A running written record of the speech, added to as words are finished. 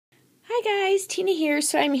Hi guys, Tina here.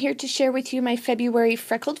 So I'm here to share with you my February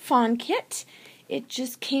Freckled Fawn kit. It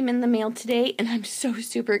just came in the mail today and I'm so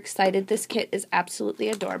super excited. This kit is absolutely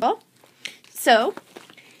adorable. So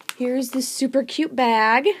here's this super cute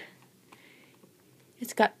bag.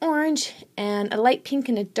 It's got orange and a light pink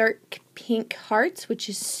and a dark pink hearts, which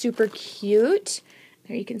is super cute.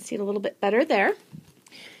 There, you can see it a little bit better there.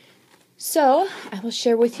 So I will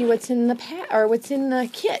share with you what's in the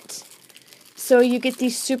kit. So you get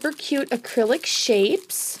these super cute acrylic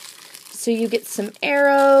shapes. So you get some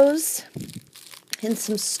arrows and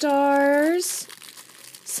some stars,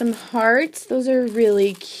 some hearts. Those are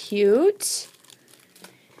really cute.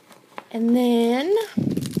 And then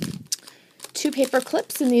 2 paper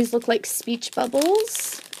clips, and these look like speech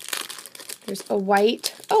bubbles. There's a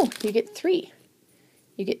white. Oh, you get 3.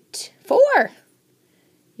 You get 4.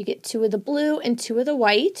 You get 2 of the blue and 2 of the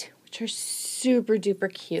white, which are super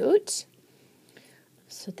duper cute.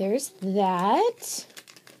 So there's that.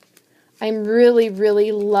 I'm really,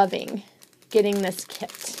 really loving getting this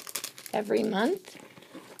kit every month.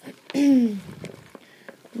 Let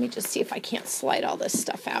me just see if I can't slide all this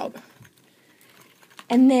stuff out.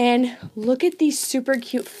 And then look at these super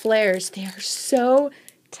cute flares. They are so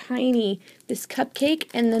tiny. This cupcake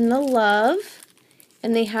and then the love.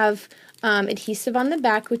 And they have adhesive on the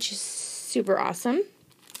back, which is super awesome.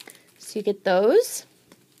 So you get those.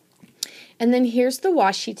 And then here's the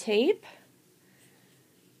washi tape.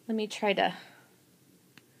 Let me try to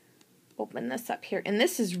open this up here. And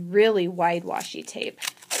this is really wide washi tape.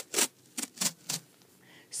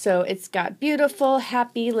 So it's got beautiful,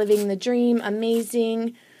 happy, living the dream,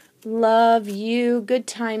 amazing, love you, good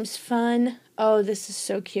times, fun. Oh, this is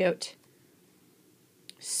so cute.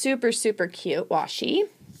 Super, super cute washi.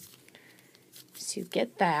 So you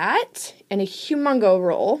get that. And a humongo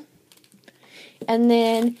roll. And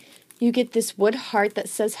then you get this wood heart that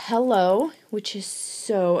says hello, which is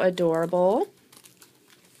so adorable.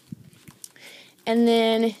 And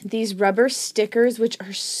then these rubber stickers, which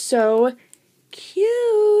are so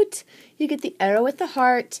cute. You get the arrow with the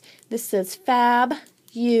heart. This says Fab,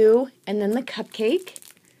 you, and then the cupcake.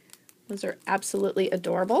 Those are absolutely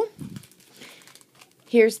adorable.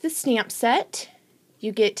 Here's the stamp set.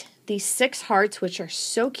 You get these 6 hearts, which are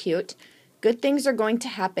so cute. Good things are going to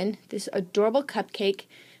happen. This adorable cupcake.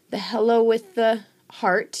 The hello with the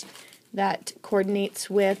heart that coordinates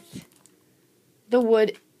with the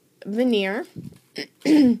wood veneer.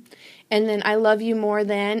 And then I love you more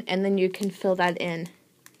than, and then you can fill that in.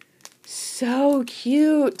 So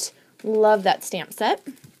cute. Love that stamp set.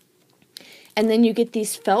 And then you get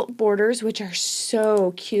these felt borders, which are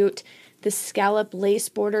so cute. The scallop lace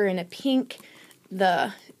border in a pink,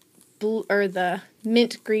 the blue or the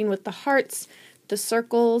mint green with the hearts, the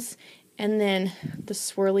circles, and then the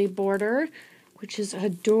swirly border, which is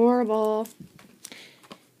adorable.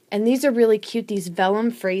 And these are really cute, these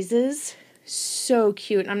vellum phrases. So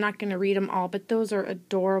cute. I'm not going to read them all, but those are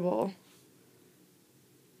adorable.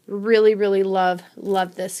 Really, really love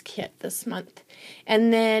this kit this month.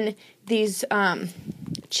 And then these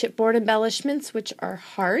chipboard embellishments, which are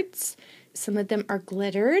hearts. Some of them are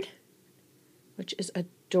glittered, which is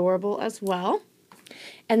adorable as well.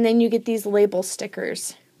 And then you get these label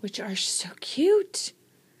stickers, which are so cute.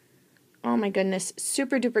 Oh my goodness,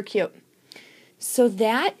 super duper cute. So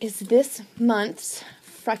that is this month's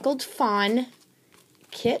Freckled Fawn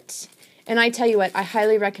kit. And I tell you what, I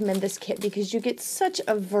highly recommend this kit because you get such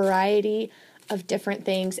a variety of different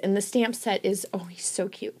things. And the stamp set is always so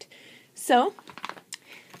cute. So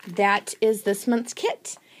that is this month's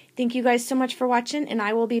kit. Thank you guys so much for watching, and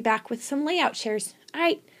I will be back with some layout shares. All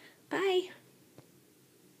right, bye.